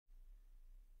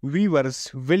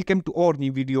Viewers, welcome to our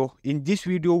new video. In this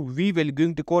video, we will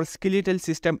going to cover skeletal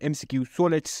system MCQ. So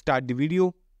let's start the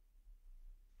video.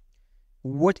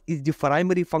 What is the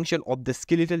primary function of the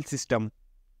skeletal system?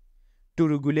 To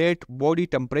regulate body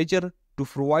temperature, to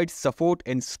provide support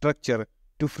and structure,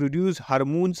 to produce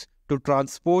hormones, to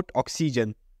transport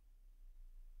oxygen.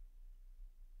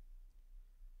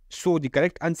 So the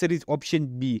correct answer is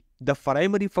option B. The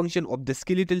primary function of the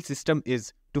skeletal system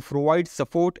is to provide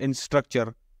support and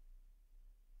structure.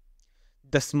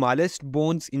 The smallest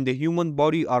bones in the human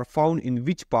body are found in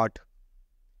which part?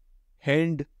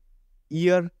 Hand,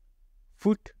 ear,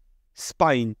 foot,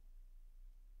 spine.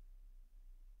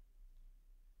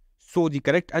 So the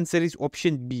correct answer is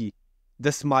option B.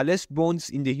 The smallest bones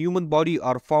in the human body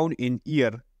are found in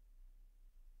ear.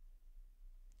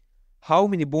 How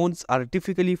many bones are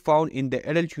typically found in the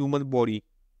adult human body?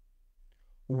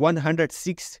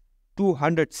 106,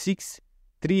 206,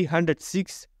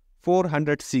 306,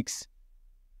 406.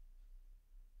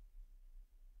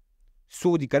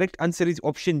 So the correct answer is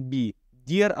option B.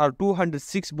 There are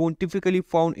 206 bones typically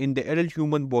found in the adult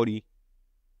human body.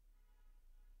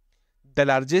 The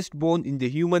largest bone in the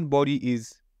human body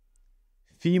is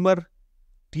femur,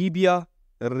 tibia,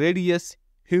 radius,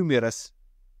 humerus.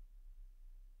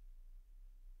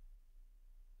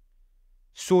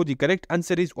 So the correct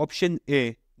answer is option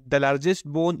A. The largest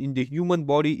bone in the human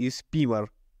body is femur.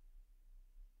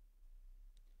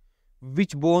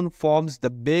 Which bone forms the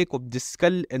back of the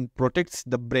skull and protects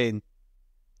the brain?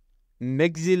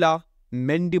 Maxilla,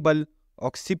 mandible,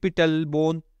 occipital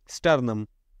bone, sternum.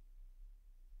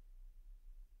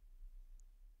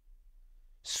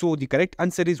 So the correct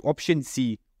answer is option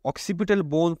C. Occipital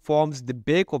bone forms the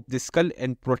back of the skull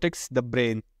and protects the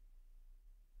brain.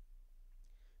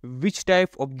 Which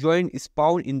type of joint is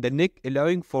found in the neck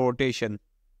allowing for rotation?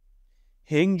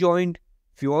 Hinge joint,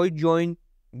 pivot joint,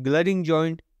 gliding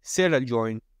joint, saddle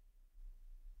joint.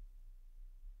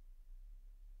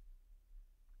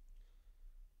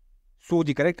 So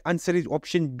the correct answer is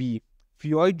option B.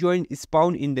 Pivot joint is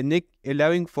found in the neck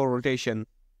allowing for rotation.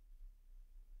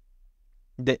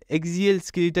 The axial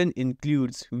skeleton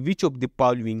includes which of the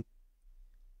following?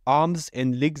 Arms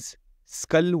and legs,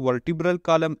 skull, vertebral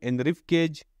column and rib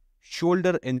cage,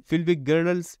 shoulder and pelvic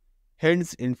girdles,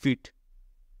 hands and feet.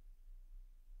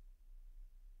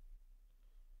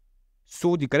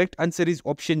 So the correct answer is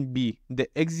option B. The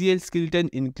axial skeleton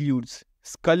includes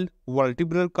skull,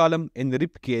 vertebral column and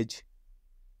rib cage.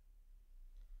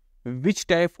 Which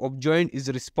type of joint is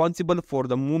responsible for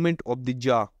the movement of the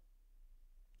jaw?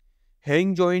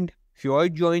 Hinge joint,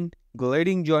 pivot joint,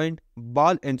 gliding joint,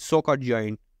 ball and socket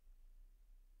joint.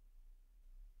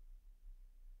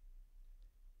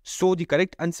 So the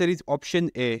correct answer is option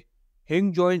A.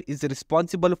 Hinge joint is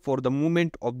responsible for the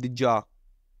movement of the jaw.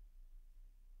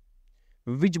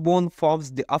 Which bone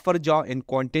forms the upper jaw and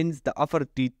contains the upper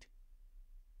teeth?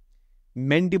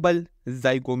 Mandible,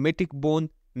 zygomatic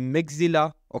bone,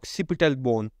 maxilla, occipital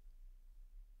bone.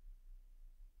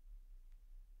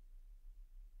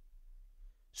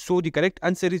 So the correct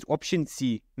answer is option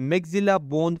C. Maxilla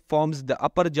bone forms the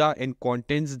upper jaw and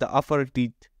contains the upper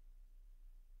teeth.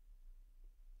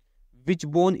 Which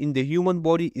bone in the human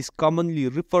body is commonly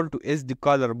referred to as the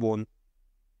collarbone?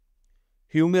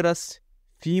 Humerus,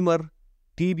 femur,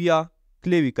 tibia,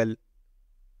 clavicle.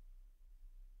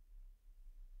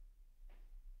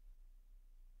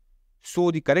 So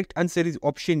the correct answer is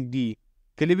option D.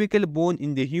 Clavicle bone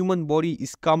in the human body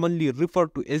is commonly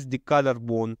referred to as the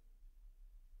collarbone.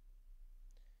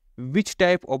 Which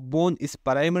type of bone is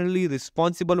primarily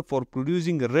responsible for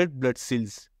producing red blood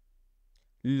cells?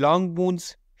 Long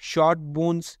bones, short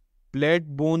bones, flat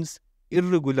bones,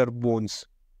 irregular bones.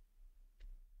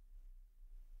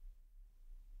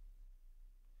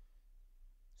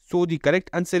 So the correct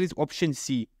answer is option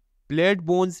C. Flat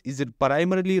bones is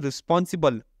primarily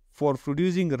responsible for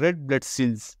producing red blood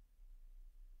cells.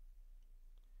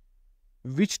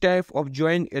 Which type of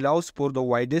joint allows for the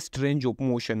widest range of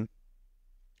motion?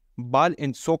 Ball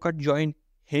and socket joint,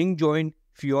 hinge joint,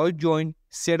 pivot joint,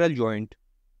 saddle joint.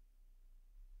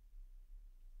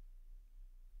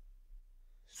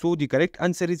 So the correct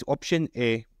answer is option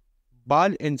A.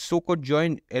 Ball and socket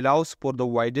joint allows for the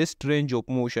widest range of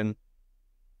motion.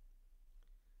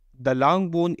 The long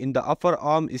bone in the upper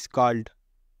arm is called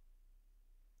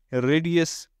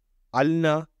radius,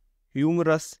 ulna,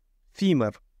 humerus,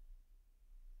 femur.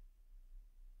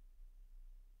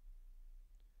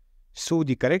 So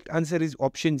the correct answer is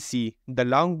option C. The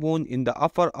long bone in the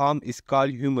upper arm is called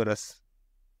humerus.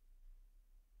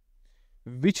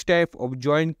 Which type of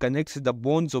joint connects the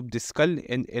bones of the skull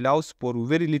and allows for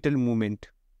very little movement?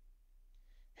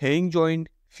 Hinge joint,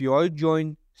 physioid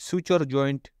joint, suture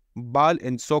joint, ball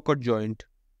and socket joint.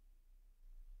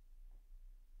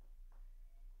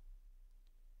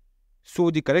 So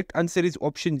the correct answer is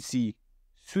option C.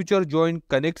 Suture joint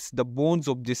connects the bones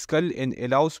of the skull and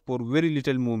allows for very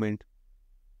little movement.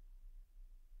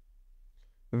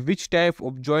 Which type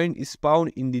of joint is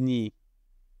found in the knee?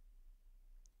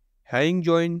 Hanging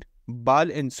joint, ball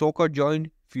and socket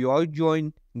joint, physioid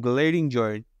joint, gliding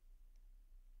joint.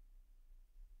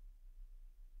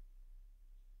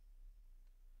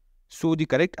 So the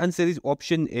correct answer is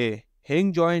option A.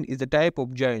 Hanging joint is the type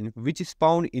of joint which is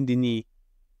found in the knee.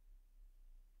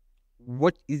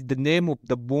 What is the name of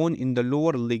the bone in the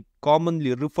lower leg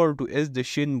commonly referred to as the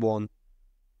shin bone?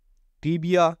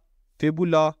 Tibia,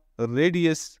 fibula,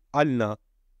 radius, ulna.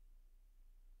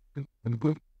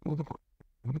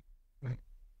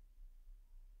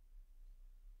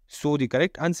 So the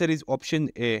correct answer is option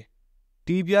A.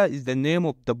 Tibia is the name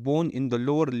of the bone in the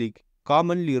lower leg,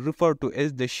 commonly referred to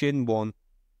as the shin bone.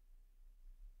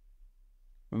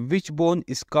 Which bone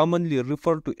is commonly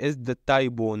referred to as the thigh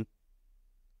bone?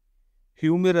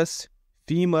 Humerus,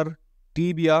 femur,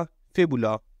 tibia,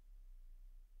 fibula.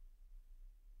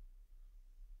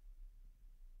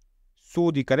 So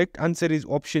the correct answer is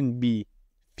option B.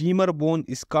 Femur bone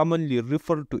is commonly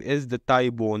referred to as the thigh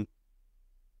bone.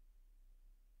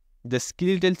 The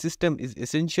skeletal system is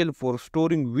essential for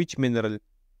storing which mineral?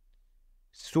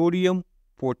 Sodium,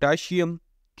 potassium,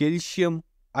 calcium,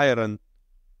 iron.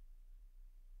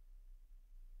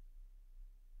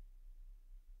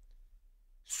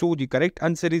 So the correct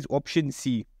answer is option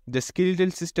C. The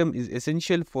skeletal system is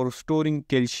essential for storing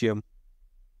calcium.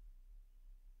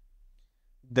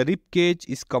 The rib cage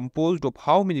is composed of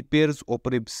how many pairs of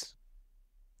ribs?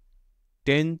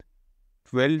 10,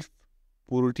 12,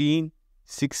 14,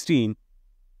 16.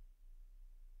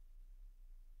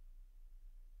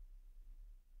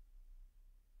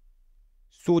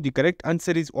 So the correct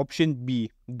answer is option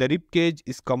B. The rib cage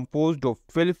is composed of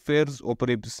 12 pairs of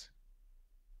ribs.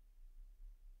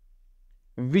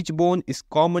 Which bone is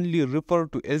commonly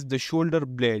referred to as the shoulder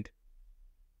blade?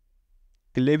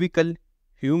 Clavicle,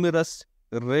 humerus,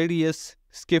 radius,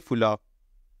 scapula.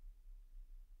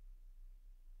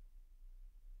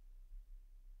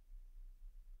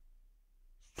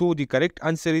 So the correct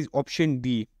answer is option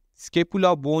D.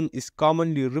 Scapula bone is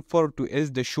commonly referred to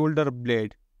as the shoulder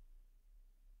blade.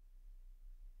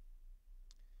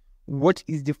 What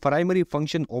is the primary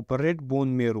function of red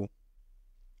bone marrow?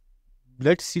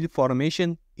 Blood cell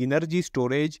formation, energy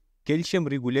storage, calcium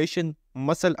regulation,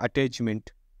 muscle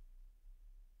attachment.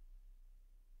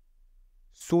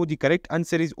 So the correct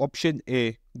answer is option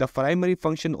A. The primary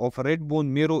function of red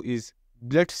bone marrow is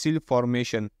blood cell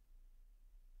formation.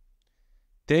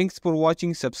 Thanks for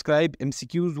watching. Subscribe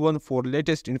MCQs 1 for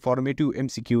latest informative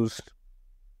MCQs.